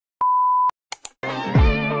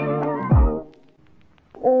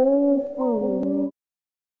Hello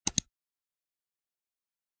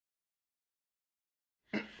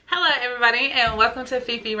everybody and welcome to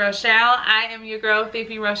Fefe Rochelle. I am your girl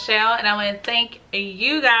Fefe Rochelle and I want to thank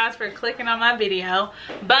you guys for clicking on my video.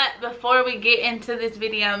 But before we get into this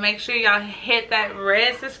video, make sure y'all hit that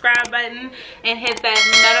red subscribe button and hit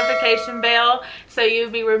that notification bell so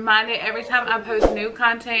you'll be reminded every time I post new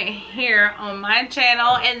content here on my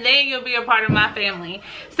channel, and then you'll be a part of my family.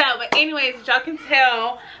 So but anyways, as y'all can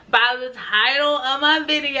tell by the title of my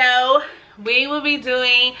video, we will be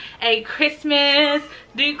doing a Christmas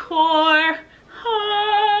decor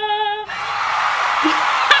haul.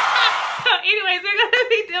 So anyways, we're going to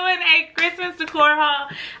be doing a Christmas decor haul.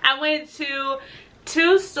 I went to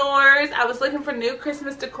 2 stores. I was looking for new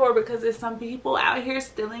Christmas decor because there's some people out here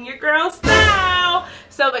stealing your girl's style.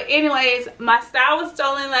 So but anyways, my style was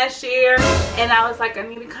stolen last year and I was like, I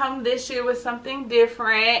need to come this year with something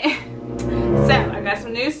different. So I got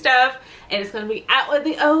some new stuff and it's going to be out with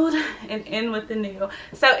the old and in with the new.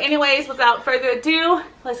 So anyways, without further ado,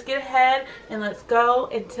 let's get ahead and let's go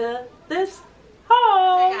into this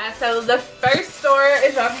haul. Okay, so the first store,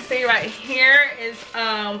 as y'all can see right here, is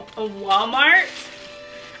a Walmart.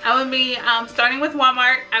 I would be starting with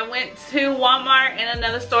Walmart. I went to Walmart and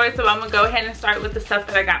another store, so I'm going to go ahead and start with the stuff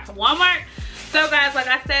that I got from Walmart. So guys, like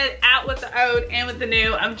I said, out with the old and with the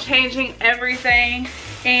new. I'm changing everything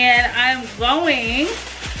and I'm going,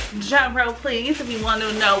 drum roll please if you want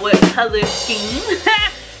to know what color scheme.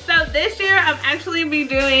 So this year I'm actually be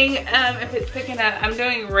doing, if it's picking up, I'm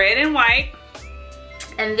doing red and white.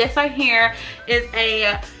 And this right here is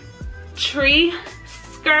a tree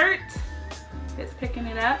skirt. It's picking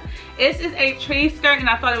it up. This is a tree skirt and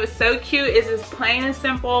I thought it was so cute. It's just plain and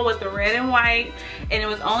simple with the red and white and it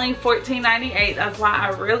was only $14.98. That's why I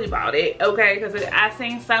really bought it, okay? Because I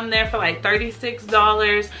seen some there for like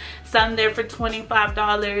 $36, some there for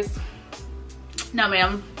 $25. No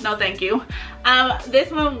ma'am, no thank you. This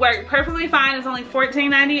one worked perfectly fine. It's only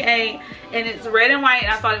 $14.98 and it's red and white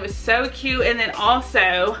and I thought it was so cute. And then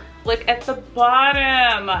also look at the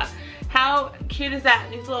bottom. How cute is that?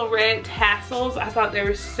 These little red tassels. I thought they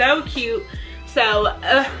were so cute. So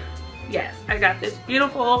yes, I got this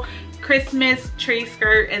beautiful Christmas tree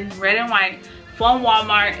skirt in red and white from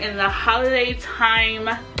Walmart in the holiday time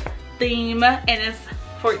theme and it's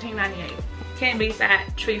 $14.98. Can't beat that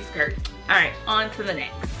tree skirt. All right, on to the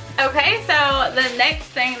next. Okay, so the next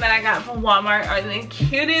thing that I got from Walmart are the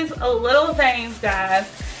cutest little things, guys.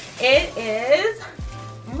 It is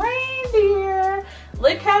reindeer.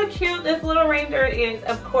 Look how cute this little reindeer is.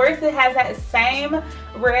 Of course, it has that same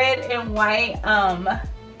red and white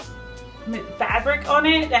fabric on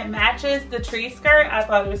it that matches the tree skirt. I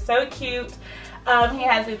thought it was so cute. He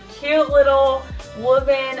has this cute little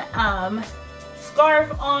woven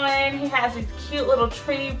scarf on. He has these cute little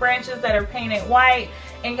tree branches that are painted white.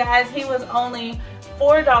 And guys, he was only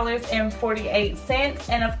 $4.48.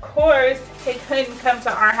 And of course, he couldn't come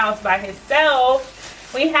to our house by himself.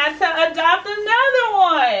 We had to adopt another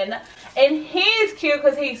one. And he's cute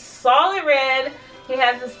because he's solid red. He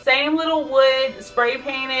has the same little wood spray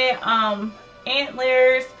painted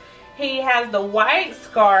antlers. He has the white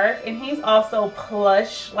scarf and he's also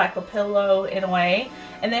plush like a pillow in a way.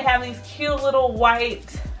 And they have these cute little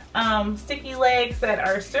white sticky legs that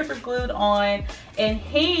are super glued on. And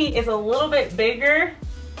he is a little bit bigger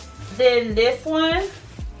than this one.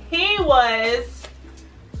 He was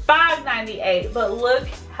 $5.98, but look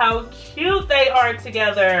how cute they are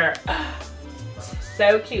together.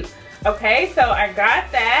 So cute. Okay, so I got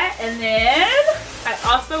that, and then I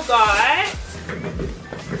also got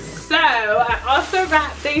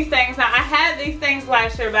these things. Now I had these things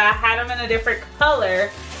last year, but I had them in a different color.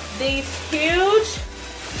 These huge,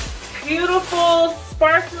 beautiful,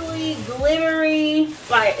 sparkly, glittery,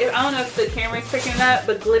 like I don't know if the camera's picking it up,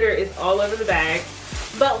 but glitter is all over the bag.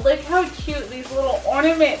 But look how cute these little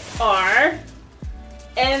ornaments are.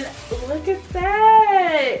 And look at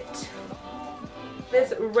that.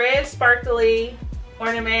 This red sparkly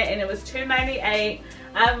ornament and it was $2.98.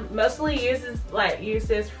 I mostly use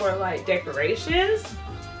this for like decorations.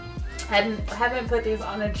 Haven't put these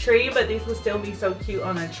on a tree, but these will still be so cute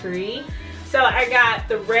on a tree. So I got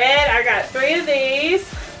the red, I got 3 of these.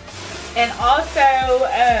 And also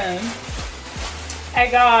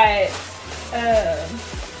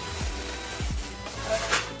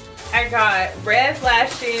I got red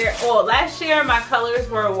last year. Well, last year my colors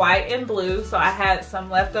were white and blue, so I had some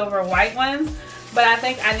leftover white ones, but I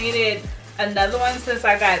think I needed another one since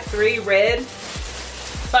I got 3 red.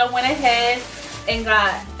 So I went ahead and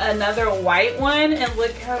got another white one, and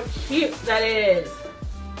look how cute that is.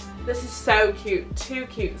 This is so cute, too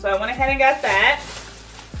cute. So I went ahead and got that.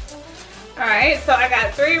 Alright, so I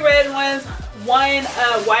got 3 red ones, 1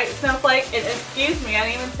 white snowflake, and excuse me, I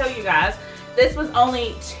didn't even tell you guys, this was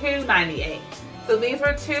only $2.98. So these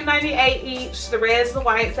were $2.98 each, the reds, the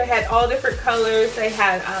whites. They had all different colors. They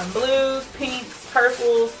had blues, pinks,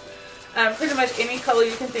 purples, pretty much any color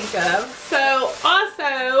you can think of. So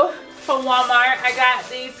also from Walmart, I got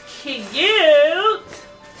these cute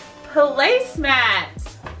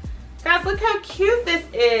placemats. Guys, look how cute this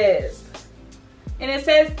is. And it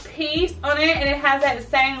says peace on it, and it has that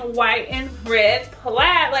same white and red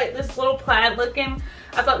plaid, like this little plaid looking.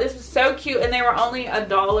 I thought this was so cute, and they were only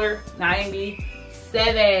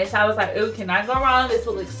 $1.97. So I was like, ooh, can I go wrong? This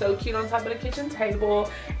will look so cute on top of the kitchen table.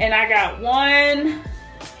 And I got 1,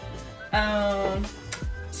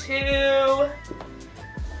 2,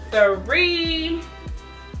 3,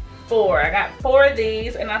 4. I got 4 of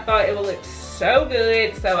these, and I thought it would look so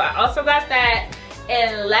good. So I also got that.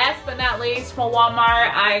 And last but not least from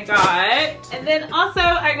Walmart, I got, and then also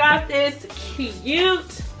I got this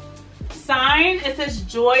cute sign. It says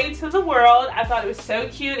joy to the world. I thought it was so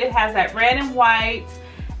cute. It has that red and white,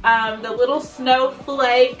 the little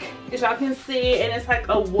snowflake, as y'all can see, and it's like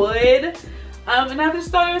a wood. And I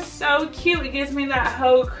just thought it was so cute. It gives me that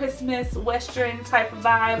whole Christmas Western type of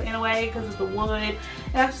vibe in a way because of the wood.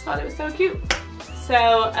 And I just thought it was so cute.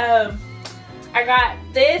 So, I got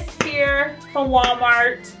this here from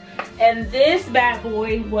Walmart, and this bad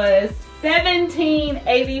boy was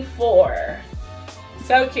 $17.84.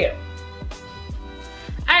 So cute.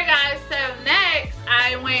 Alright guys, so next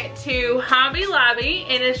I went to Hobby Lobby,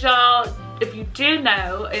 and as y'all, if you do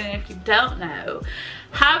know, and if you don't know,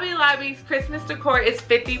 Hobby Lobby's Christmas decor is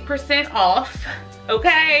 50% off.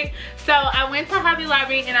 Okay, so I went to Hobby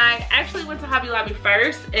Lobby, and I actually went to Hobby Lobby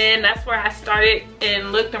first, and that's where I started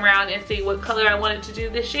and looked around and see what color I wanted to do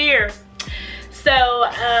this year. So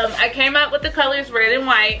I came up with the colors red and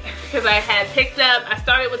white because I had picked up, I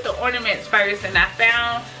started with the ornaments first, and I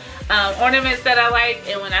found ornaments that I like,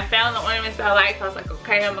 and when I found the ornaments that I liked, I was like,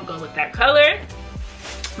 okay, I'm gonna go with that color.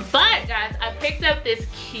 But guys, I picked up this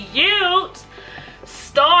cute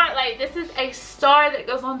star. Like, this is a star that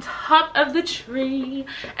goes on top of the tree,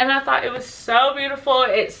 and I thought it was so beautiful.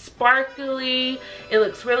 It's sparkly, it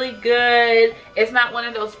looks really good. It's not one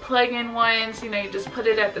of those plug-in ones, you know, you just put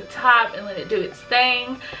it at the top and let it do its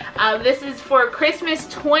thing. This is for Christmas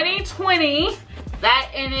 2020.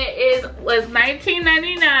 That in it was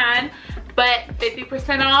 $19.99, but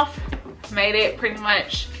 50% off made it pretty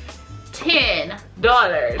much $10.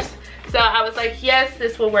 So I was like, yes,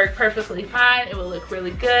 this will work perfectly fine. It will look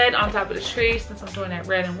really good on top of the tree. Since I'm doing that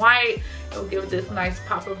red and white, it will give it this nice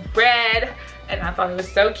pop of red. And I thought it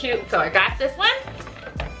was so cute, so I got this one.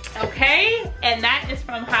 Okay, and that is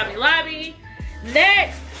from Hobby Lobby.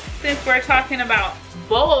 Next, since we're talking about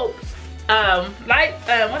bulbs,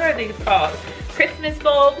 what are these called? Christmas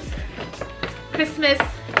bulbs. Christmas.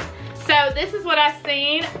 So this is what I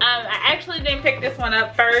seen. I actually didn't pick this one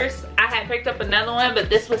up first. I had picked up another one, but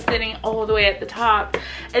this was sitting all the way at the top.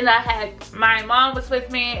 And my mom was with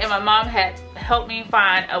me, and my mom had helped me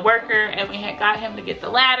find a worker, and we had got him to get the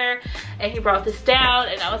ladder, and he brought this down,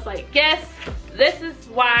 and I was like, yes, this is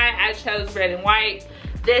why I chose red and white.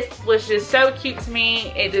 This was just so cute to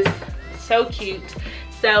me. It is so cute.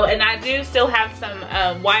 So, and I do still have some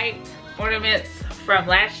white ornaments from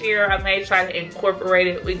last year. I may try to incorporate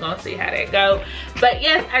it. We're gonna see how that go. But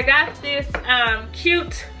yes, I got this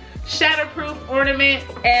cute shatterproof ornament,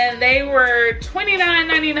 and they were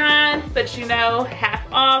 $29.99, but you know, half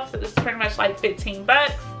off, so this is pretty much like 15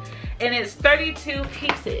 bucks, and it's 32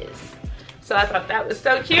 pieces. So I thought that was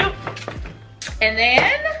so cute. And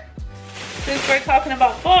then, since we're talking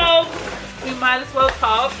about bulbs, we might as well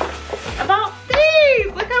talk about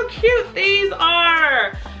these. Look how cute these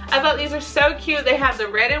are. I thought these are so cute. They have the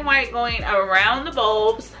red and white going around the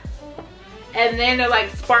bulbs, and then they're like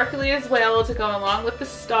sparkly as well to go along with the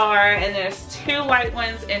star. And there's 2 white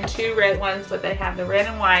ones and 2 red ones, but they have the red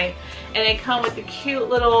and white, and they come with the cute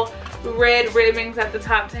little red ribbons at the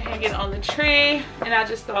top to hang it on the tree. And I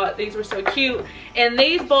just thought these were so cute. And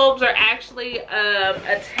these bulbs are actually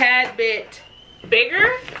a tad bit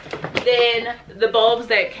bigger than the bulbs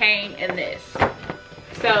that came in this.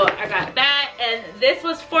 So I got that, and this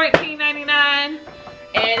was $14.99,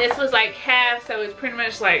 and this was like half, so it's pretty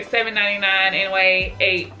much like $7.99 anyway,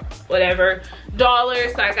 $8 whatever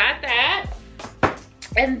dollars. So I got that.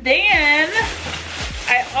 And then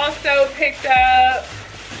I also picked up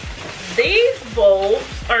these bulbs,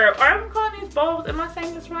 or I'm calling these bulbs, am I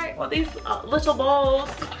saying this right? Well, these little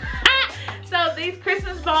bulbs. So these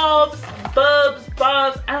Christmas bulbs, bulbs,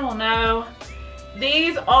 I don't know.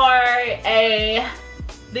 These are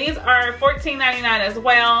 $14.99 as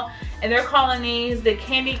well, and they're calling these the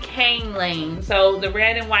candy cane lane. So the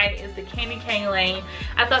red and white is the candy cane lane.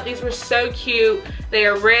 I thought these were so cute. They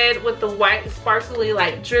are red with the white sparkly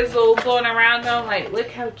like drizzle going around them. Like, look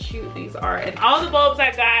how cute these are. And all the bulbs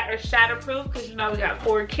I got are shatterproof because you know we got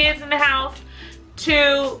 4 kids in the house,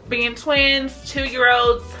 2 being twins,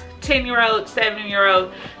 2-year-olds, 10-year-old,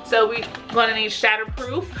 7-year-old. So we're gonna need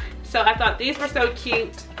shatterproof. So I thought these were so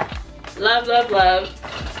cute. Love, love, love.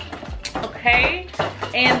 Okay,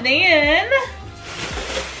 and then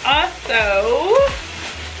also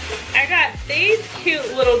I got these cute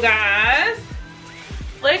little guys.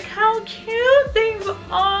 Look how cute these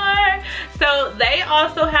are. So they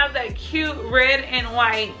also have that cute red and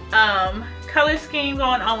white color scheme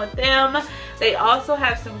going on with them. They also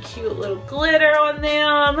have some cute little glitter on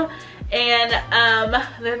them, and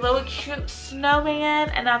they're little cute snowman,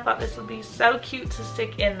 and I thought this would be so cute to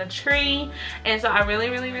stick in the tree. And so I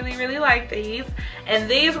really like these. And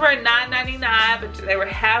these were $9.99, but they were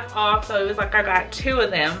half off, so it was like I got 2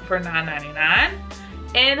 of them for $9.99.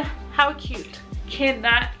 And how cute.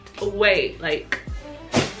 Cannot wait. Like,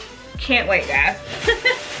 can't wait, guys.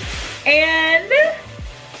 And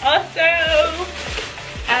also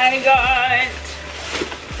I got,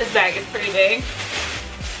 this bag is pretty big.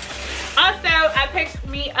 Also, I picked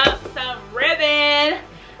me up some ribbon.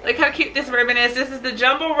 Look how cute this ribbon is. This is the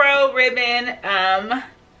jumbo row ribbon.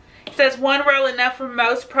 It says 1 row enough for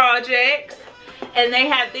most projects. And they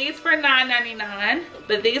had these for $9.99,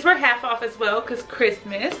 but these were half off as well because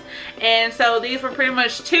Christmas. And so these were pretty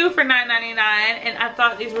much 2 for $9.99, and I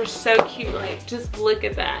thought these were so cute. Like, just look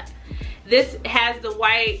at that. This has the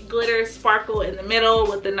white glitter sparkle in the middle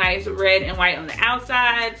with the nice red and white on the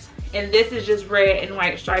outsides. And this is just red and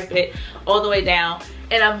white striped all the way down.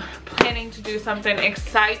 And I'm planning to do something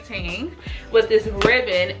exciting with this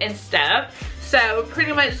ribbon and stuff. So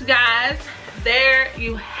pretty much, guys, there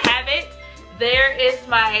you have it. There is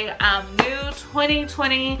my new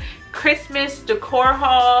 2020 Christmas decor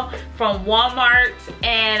haul from Walmart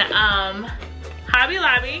and Hobby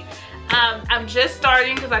Lobby. I'm just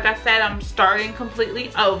starting because, like I said, I'm starting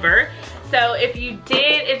completely over. So if you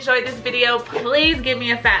did enjoy this video, please give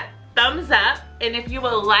me a fat thumbs up. And if you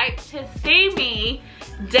would like to see me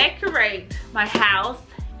decorate my house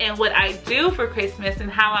and what I do for Christmas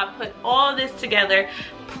and how I put all this together,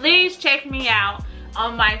 please check me out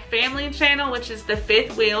on my family channel, which is the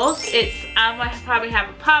Fifth Wheels. It's I probably have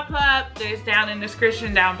a pop-up. There's down in the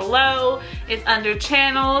description down below. It's under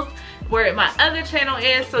channels where my other channel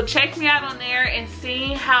is. So check me out on there and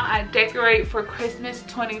see how I decorate for Christmas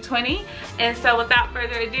 2020. And so without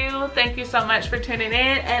further ado, thank you so much for tuning in,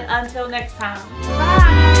 and until next time. Bye.